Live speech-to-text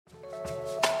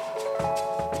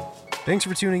Thanks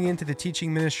for tuning in to the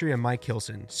teaching ministry of Mike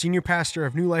Hilson, Senior Pastor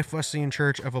of New Life Wesleyan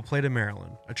Church of Oplata,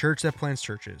 Maryland, a church that plants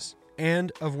churches,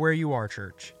 and of Where You Are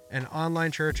Church, an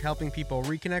online church helping people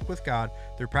reconnect with God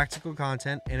through practical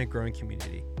content and a growing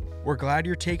community. We're glad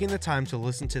you're taking the time to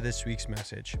listen to this week's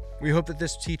message. We hope that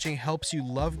this teaching helps you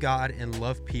love God and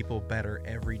love people better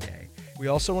every day. We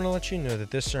also want to let you know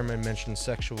that this sermon mentions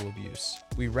sexual abuse.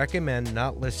 We recommend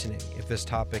not listening if this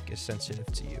topic is sensitive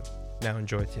to you. Now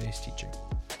enjoy today's teaching.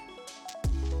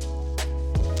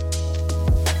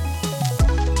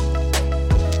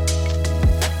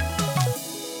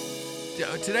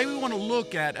 Today we want to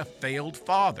look at a failed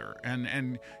father,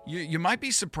 and you might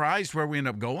be surprised where we end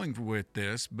up going with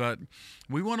this, but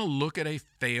we want to look at a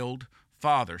failed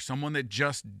father, someone that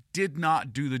just did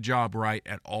not do the job right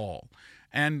at all.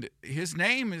 And his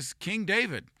name is King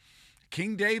David.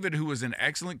 King David, who was an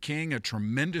excellent king, a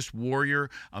tremendous warrior,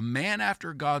 a man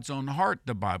after God's own heart,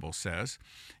 the Bible says,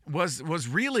 was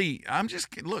really, I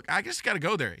just got to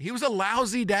go there. He was a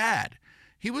lousy dad.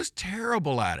 He was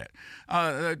terrible at it.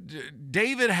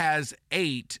 David has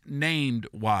 8 named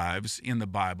wives in the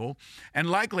Bible and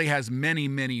likely has many,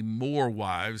 many more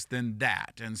wives than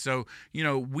that. And so,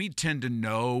 we tend to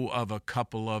know of a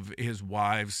couple of his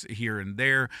wives here and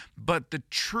there. But the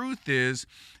truth is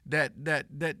that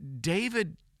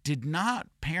David did not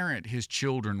parent his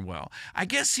children well. I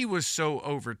guess he was so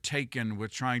overtaken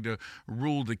with trying to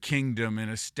rule the kingdom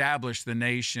and establish the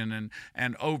nation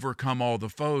and overcome all the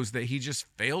foes that he just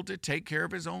failed to take care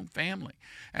of his own family.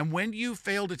 And when you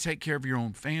fail to take care of your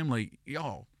own family,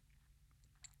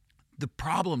 the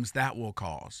problems that will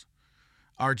cause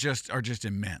are just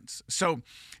immense. So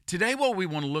today what we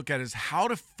want to look at is how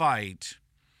to fight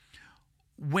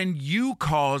when you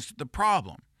caused the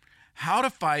problem. How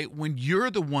to fight when you're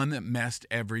the one that messed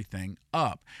everything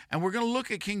up. And we're going to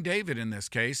look at King David in this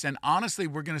case, and honestly,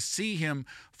 we're going to see him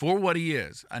for what he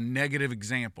is, a negative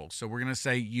example. So we're going to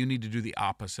say you need to do the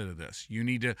opposite of this. You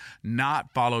need to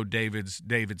not follow David's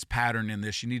pattern in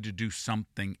this. You need to do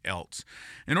something else.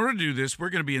 In order to do this, we're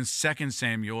going to be in 2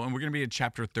 Samuel, and we're going to be in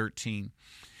chapter 13.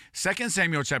 2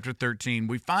 Samuel chapter 13,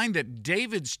 we find that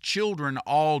David's children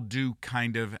all do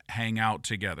kind of hang out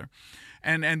together.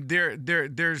 And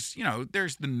there's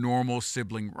the normal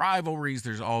sibling rivalries,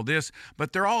 there's all this,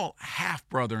 but they're all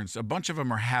half-brother, and a bunch of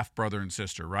them are half-brother and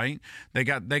sister, right? They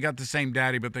got the same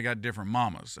daddy, but they got different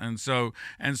mamas. And so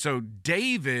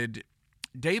David's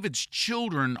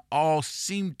children all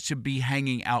seem to be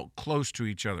hanging out close to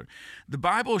each other. The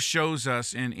Bible shows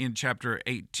us in chapter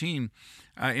 18,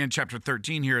 in chapter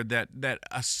 13 here, that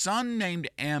a son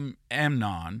named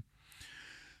Amnon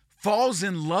falls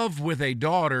in love with a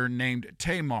daughter named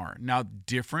Tamar. Now,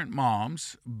 different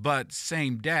moms, but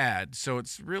same dad. So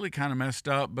it's really kind of messed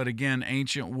up. But again,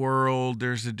 ancient world,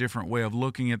 there's a different way of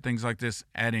looking at things like this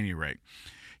at any rate.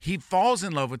 He falls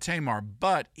in love with Tamar,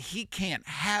 but he can't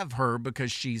have her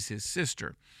because she's his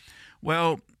sister.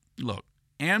 Well, look,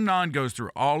 Amnon goes through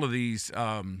all of these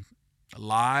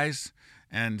lies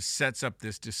and sets up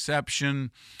this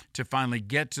deception to finally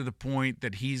get to the point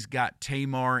that he's got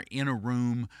Tamar in a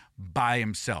room by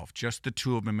himself, just the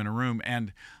two of them in a room.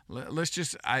 And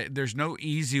there's no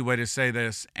easy way to say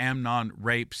this. Amnon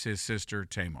rapes his sister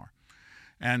Tamar.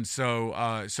 And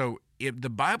so the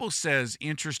Bible says,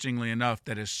 interestingly enough,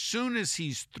 that as soon as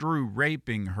he's through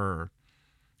raping her,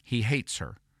 he hates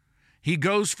her. He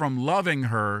goes from loving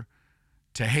her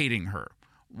to hating her.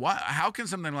 How can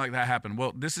something like that happen?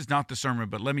 Well, this is not the sermon,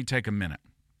 but let me take a minute.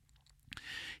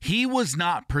 He was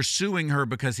not pursuing her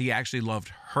because he actually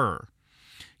loved her.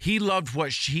 He loved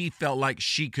what she felt like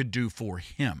she could do for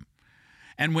him.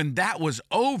 And when that was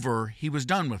over, he was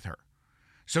done with her.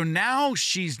 So now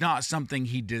she's not something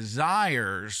he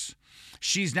desires.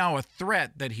 She's now a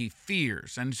threat that he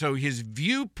fears. And so his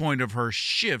viewpoint of her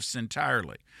shifts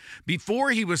entirely.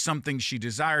 Before he was something she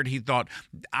desired, he thought,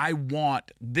 I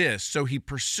want this. So he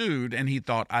pursued and he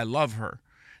thought, I love her.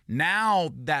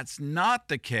 Now that's not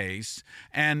the case,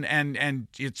 and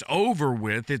it's over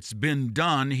with. It's been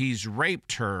done. He's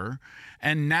raped her,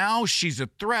 and now she's a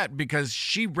threat because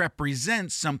she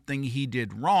represents something he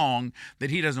did wrong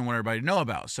that he doesn't want everybody to know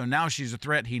about. So now she's a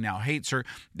threat. He now hates her.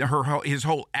 His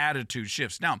whole attitude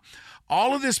shifts. Now,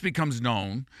 all of this becomes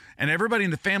known, and everybody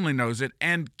in the family knows it,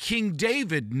 and King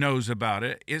David knows about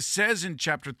it. It says in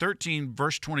chapter 13,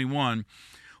 verse 21,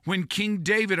 when King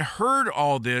David heard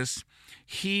all this,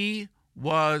 he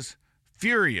was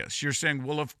furious. You're saying,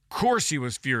 well, of course he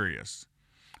was furious.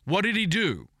 What did he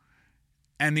do?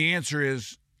 And the answer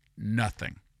is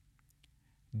nothing.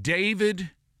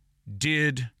 David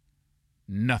did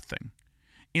nothing.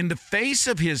 In the face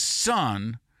of his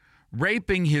son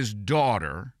raping his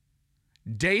daughter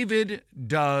David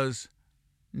does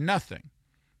nothing.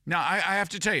 Now, I have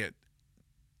to tell you,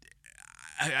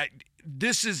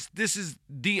 this is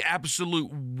the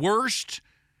absolute worst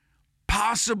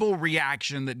possible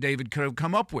reaction that David could have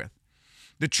come up with.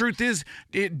 The truth is,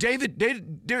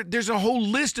 there's a whole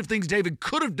list of things David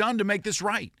could have done to make this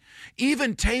right.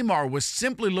 Even Tamar was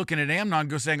simply looking at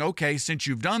Amnon saying, okay, since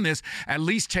you've done this, at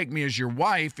least take me as your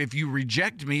wife. If you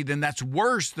reject me, then that's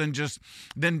worse than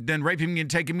than raping me and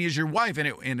taking me as your wife. And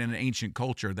in an ancient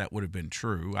culture, that would have been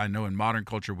true. I know in modern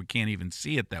culture, we can't even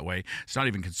see it that way. It's not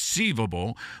even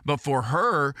conceivable. But for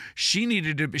her, she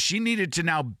needed to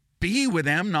now be with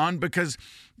Amnon because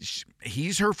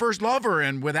he's her first lover,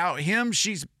 and without him,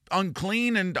 she's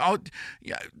unclean. And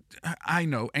I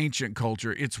know ancient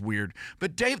culture, it's weird,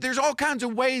 but there's all kinds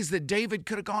of ways that David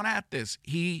could have gone at this.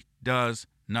 He does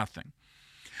nothing.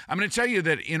 I'm going to tell you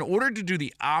that in order to do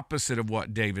the opposite of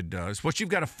what David does, what you've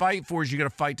got to fight for is you got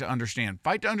to fight to understand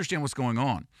what's going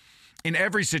on. In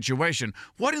every situation,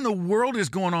 what in the world is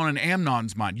going on in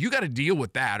Amnon's mind? You got to deal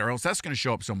with that, or else that's going to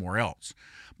show up somewhere else.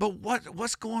 But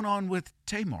what's going on with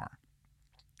Tamar?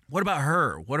 What about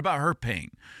her? What about her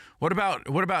pain? What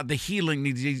about the healing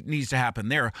needs to happen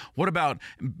there? What about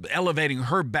elevating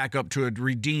her back up to a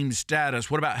redeemed status?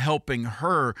 What about helping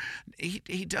her?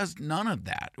 He does none of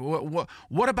that.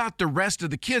 What about the rest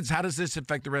of the kids? How does this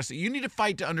affect the rest? You need to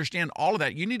fight to understand all of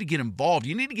that. You need to get involved.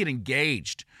 You need to get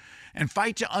engaged and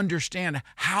fight to understand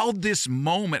how this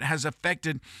moment has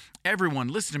affected everyone.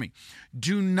 Listen to me.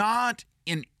 Do not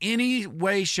in any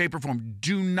way, shape, or form,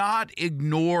 do not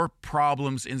ignore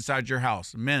problems inside your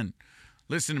house. Men,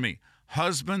 listen to me.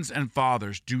 Husbands and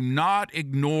fathers, do not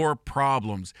ignore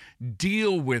problems.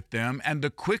 Deal with them, and the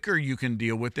quicker you can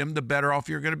deal with them, the better off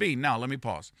you're going to be. Now, let me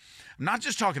pause. I'm not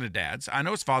just talking to dads. I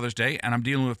know it's Father's Day, and I'm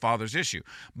dealing with Father's issue.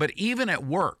 But even at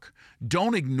work,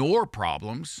 don't ignore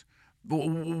problems.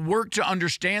 Work to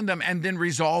understand them and then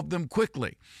resolve them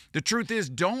quickly. The truth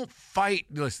is, don't fight.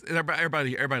 Listen,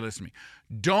 everybody listen to me.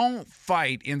 Don't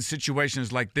fight in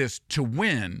situations like this to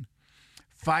win.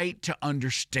 Fight to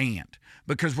understand.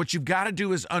 Because what you've got to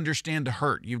do is understand the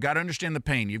hurt. You've got to understand the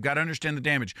pain. You've got to understand the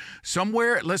damage.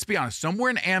 Somewhere, let's be honest, somewhere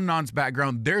in Amnon's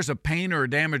background, there's a pain or a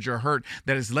damage or hurt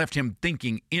that has left him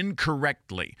thinking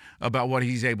incorrectly about what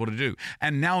he's able to do.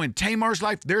 And now in Tamar's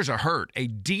life, there's a hurt, a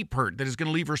deep hurt that is going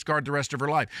to leave her scarred the rest of her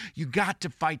life. You got to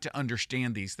fight to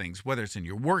understand these things, whether it's in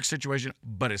your work situation,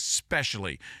 but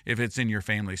especially if it's in your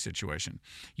family situation.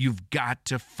 You've got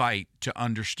to fight to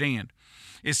understand.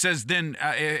 It says then,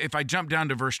 if I jump down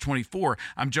to verse 24,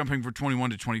 I'm jumping from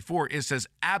 21 to 24. It says,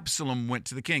 Absalom went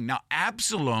to the king. Now,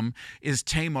 Absalom is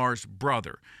Tamar's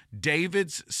brother,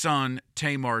 David's son,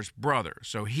 Tamar's brother.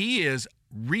 So he is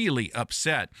really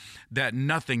upset that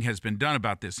nothing has been done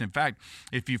about this. In fact,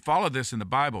 if you follow this in the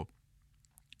Bible,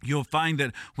 you'll find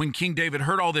that when King David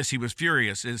heard all this, he was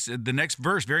furious. The next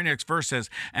verse, very next verse says,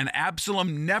 and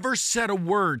Absalom never said a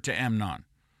word to Amnon,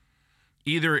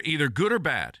 either good or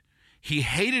bad. He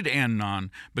hated Amnon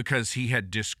because he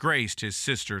had disgraced his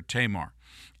sister Tamar.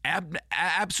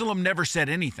 Absalom never said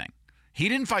anything. He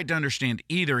didn't fight to understand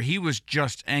either. He was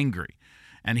just angry.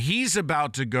 And he's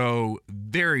about to go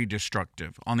very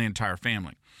destructive on the entire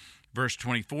family. Verse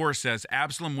 24 says,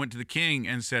 Absalom went to the king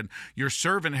and said, your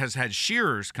servant has had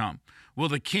shearers come. Will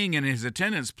the king and his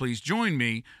attendants please join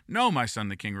me? No, my son,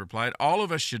 the king replied. All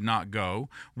of us should not go.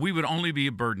 We would only be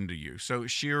a burden to you. So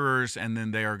shearers, and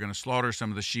then they are going to slaughter some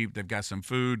of the sheep. They've got some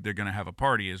food. They're going to have a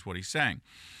party, is what he's saying.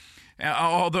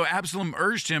 Although Absalom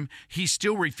urged him, he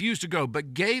still refused to go,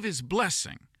 but gave his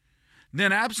blessing.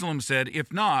 Then Absalom said,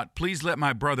 if not, please let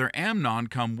my brother Amnon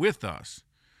come with us.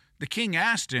 The king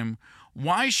asked him,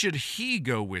 why should he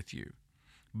go with you?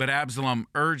 But Absalom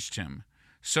urged him.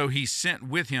 So he sent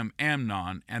with him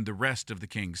Amnon and the rest of the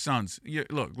king's sons.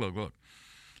 Look.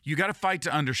 You got to fight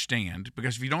to understand,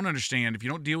 because if you don't understand, if you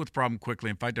don't deal with the problem quickly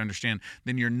and fight to understand,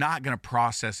 then you're not going to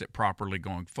process it properly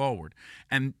going forward.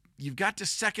 And you've got to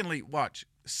second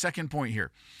point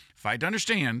here, fight to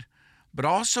understand, but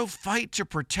also fight to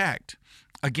protect.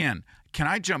 Again, can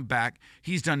I jump back?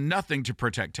 He's done nothing to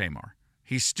protect Tamar.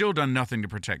 He's still done nothing to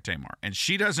protect Tamar. And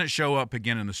she doesn't show up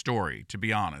again in the story, to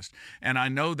be honest. And I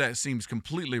know that seems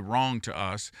completely wrong to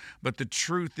us, but the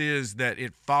truth is that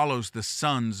it follows the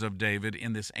sons of David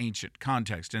in this ancient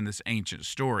context, in this ancient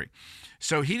story.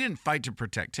 So he didn't fight to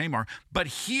protect Tamar, but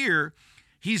here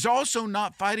he's also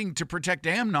not fighting to protect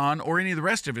Amnon or any of the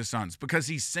rest of his sons, because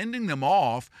he's sending them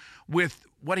off with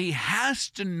what he has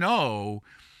to know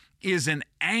is an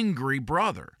angry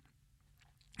brother.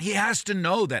 He has to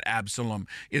know that Absalom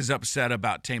is upset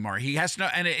about Tamar. He has to know,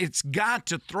 and it's got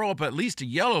to throw up at least a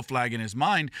yellow flag in his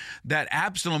mind that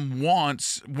Absalom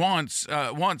wants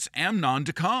Amnon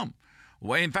to come.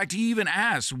 Well, in fact, he even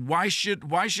asks, why should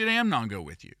Amnon go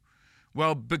with you?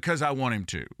 Well, because I want him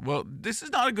to. Well, this is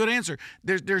not a good answer.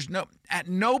 At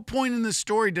no point in the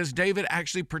story does David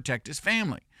actually protect his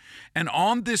family. And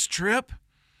on this trip,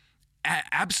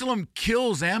 Absalom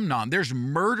kills Amnon. There's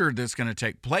murder that's going to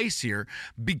take place here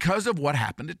because of what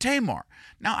happened to Tamar.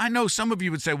 Now, I know some of you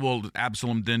would say, well,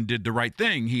 Absalom then did the right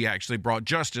thing. He actually brought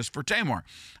justice for Tamar.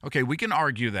 Okay, we can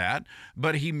argue that,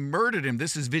 but he murdered him.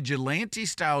 This is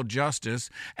vigilante-style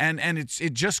justice, and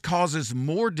it just causes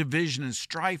more division and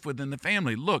strife within the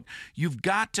family. Look, you've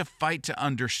got to fight to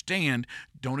understand.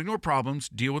 Don't ignore problems,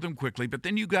 deal with them quickly, but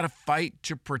then you've got to fight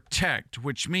to protect,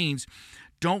 which means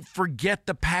don't forget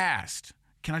the past.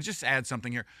 Can I just add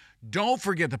something here? Don't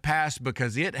forget the past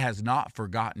because it has not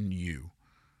forgotten you.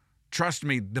 Trust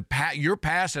me, your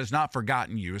past has not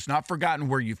forgotten you. It's not forgotten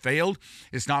where you failed.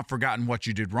 It's not forgotten what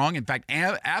you did wrong. In fact,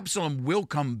 Absalom will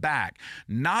come back,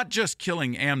 not just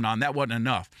killing Amnon. That wasn't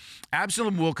enough.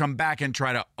 Absalom will come back and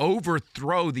try to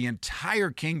overthrow the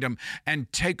entire kingdom and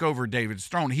take over David's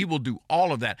throne. He will do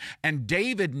all of that. And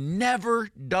David never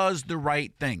does the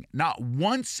right thing. Not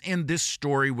once in this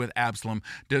story with Absalom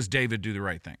does David do the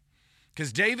right thing.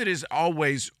 Because David is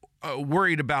always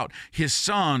worried about his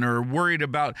son or worried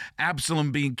about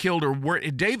Absalom being killed.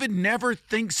 David never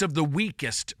thinks of the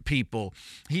weakest people.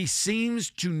 He seems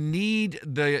to need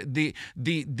the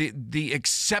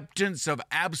acceptance of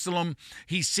Absalom.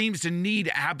 He seems to need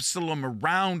Absalom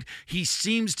around. He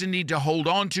seems to need to hold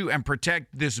on to and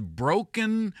protect this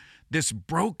broken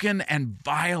and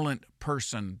violent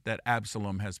person that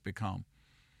Absalom has become.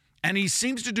 And he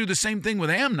seems to do the same thing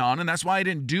with Amnon, and that's why he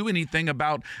didn't do anything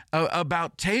about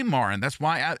Tamar. And that's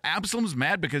why Absalom's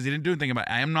mad, because he didn't do anything about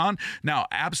Amnon. Now,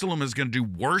 Absalom is going to do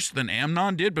worse than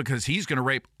Amnon did, because he's going to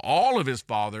rape all of his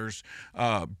father's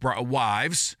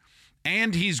wives,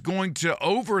 and he's going to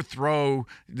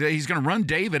he's going to run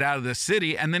David out of the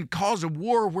city and then cause a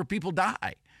war where people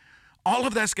die. All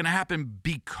of that's going to happen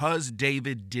because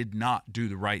David did not do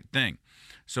the right thing.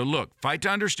 So look, fight to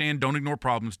understand, don't ignore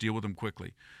problems, deal with them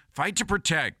quickly. Fight to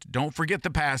protect, don't forget the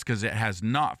past because it has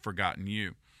not forgotten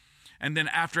you. And then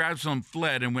after Absalom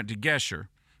fled and went to Geshur,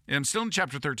 and I'm still in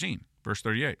chapter 13, verse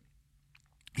 38.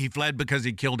 He fled because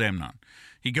he killed Amnon.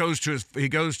 He goes to his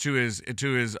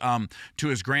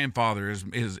grandfather,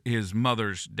 his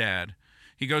mother's dad.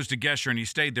 He goes to Geshur and he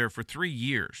stayed there for 3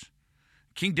 years.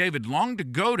 King David longed to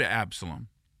go to Absalom,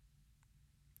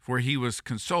 for he was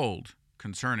consoled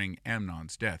concerning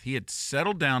Amnon's death. He had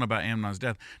settled down about Amnon's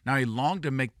death. Now he longed to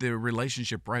make the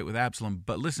relationship right with Absalom,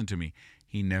 but listen to me,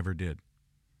 he never did.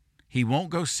 He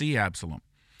won't go see Absalom.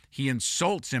 He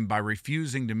insults him by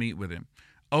refusing to meet with him.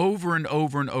 Over and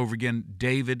over and over again,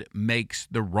 David makes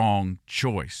the wrong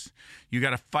choice. You got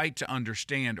to fight to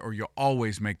understand, or you'll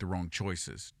always make the wrong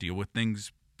choices. Deal with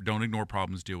things. Don't ignore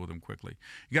problems, deal with them quickly.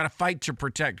 You got to fight to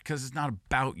protect, because it's not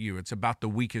about you. It's about the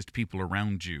weakest people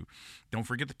around you. Don't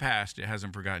forget the past. It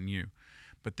hasn't forgotten you.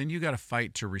 But then you got to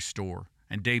fight to restore.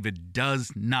 And David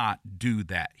does not do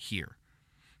that here.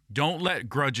 Don't let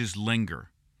grudges linger.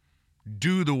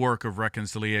 Do the work of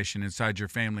reconciliation inside your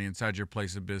family, inside your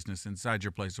place of business, inside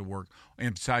your place of work,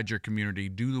 inside your community.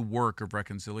 Do the work of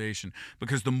reconciliation,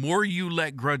 because the more you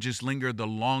let grudges linger, the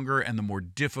longer and the more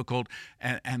difficult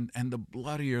and the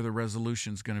bloodier the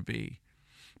resolution is going to be.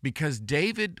 Because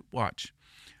David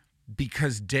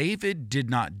did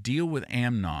not deal with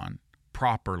Amnon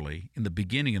properly in the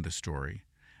beginning of the story,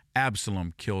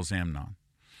 Absalom kills Amnon.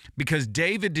 Because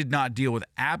David did not deal with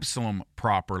Absalom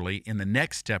properly in the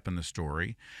next step in the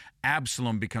story,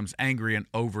 Absalom becomes angry and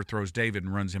overthrows David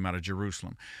and runs him out of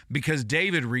Jerusalem. Because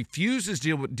David refuses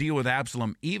to deal with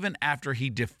Absalom even after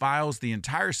he defiles the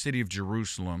entire city of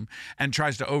Jerusalem and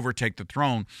tries to overtake the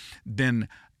throne, then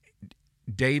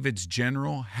David's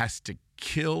general has to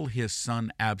kill his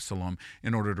son Absalom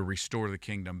in order to restore the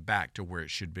kingdom back to where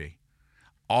it should be.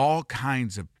 All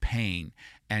kinds of pain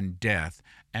and death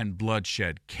and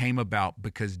bloodshed came about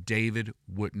because David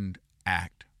wouldn't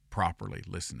act properly.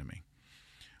 Listen to me.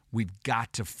 We've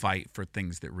got to fight for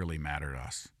things that really matter to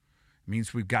us. It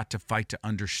means we've got to fight to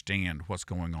understand what's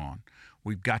going on.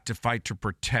 We've got to fight to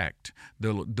protect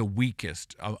the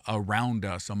weakest around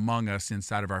us, among us,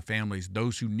 inside of our families.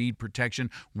 Those who need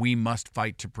protection, we must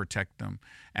fight to protect them.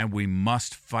 And we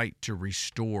must fight to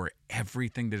restore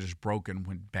everything that is broken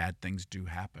when bad things do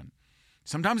happen.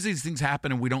 Sometimes these things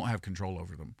happen and we don't have control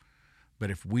over them. But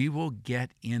if we will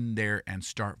get in there and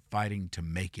start fighting to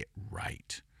make it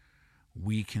right,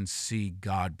 we can see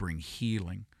God bring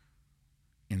healing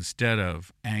instead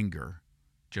of anger,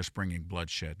 just bringing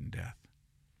bloodshed and death.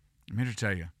 I'm here to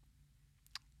tell you,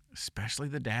 especially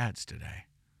the dads today,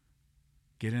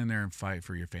 get in there and fight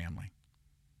for your family.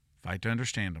 Fight to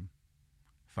understand them.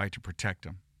 Fight to protect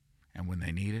them. And when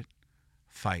they need it,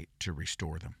 fight to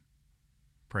restore them.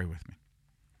 Pray with me.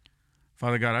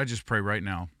 Father God, I just pray right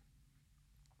now.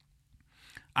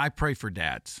 I pray for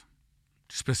dads,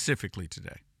 specifically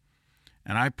today.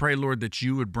 And I pray, Lord, that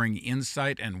you would bring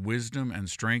insight and wisdom and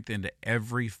strength into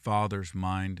every father's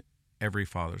mind, every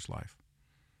father's life.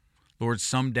 Lord,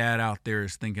 some dad out there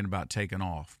is thinking about taking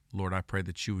off. Lord, I pray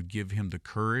that you would give him the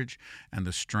courage and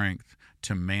the strength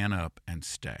to man up and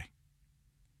stay.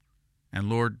 And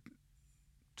Lord,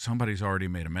 somebody's already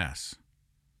made a mess.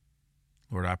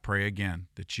 Lord, I pray again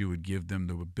that you would give them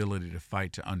the ability to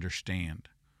fight to understand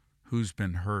who's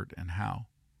been hurt and how.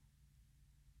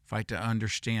 Fight to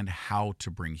understand how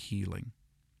to bring healing.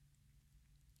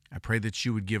 I pray that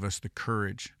you would give us the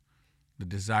courage, the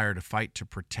desire to fight to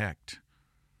protect.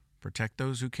 Protect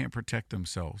those who can't protect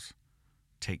themselves.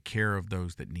 Take care of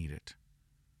those that need it.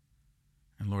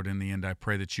 And Lord, in the end, I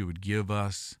pray that you would give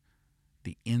us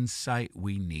the insight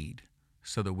we need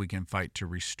so that we can fight to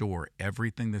restore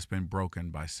everything that's been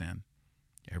broken by sin,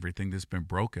 everything that's been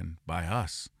broken by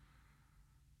us.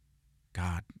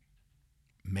 God,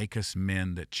 make us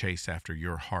men that chase after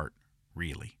your heart,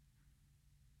 really.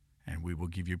 And we will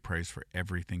give you praise for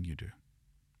everything you do.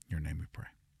 In your name we pray.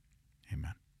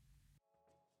 Amen.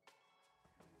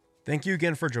 Thank you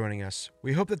again for joining us.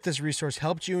 We hope that this resource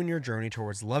helped you in your journey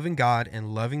towards loving God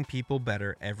and loving people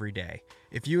better every day.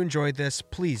 If you enjoyed this,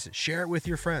 please share it with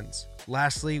your friends.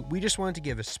 Lastly, we just wanted to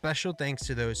give a special thanks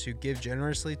to those who give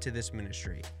generously to this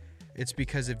ministry. It's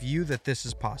because of you that this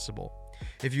is possible.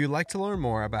 If you'd like to learn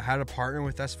more about how to partner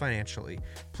with us financially,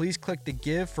 please click the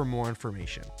Give for more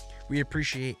information. We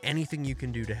appreciate anything you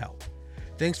can do to help.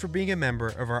 Thanks for being a member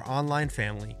of our online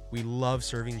family. We love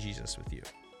serving Jesus with you.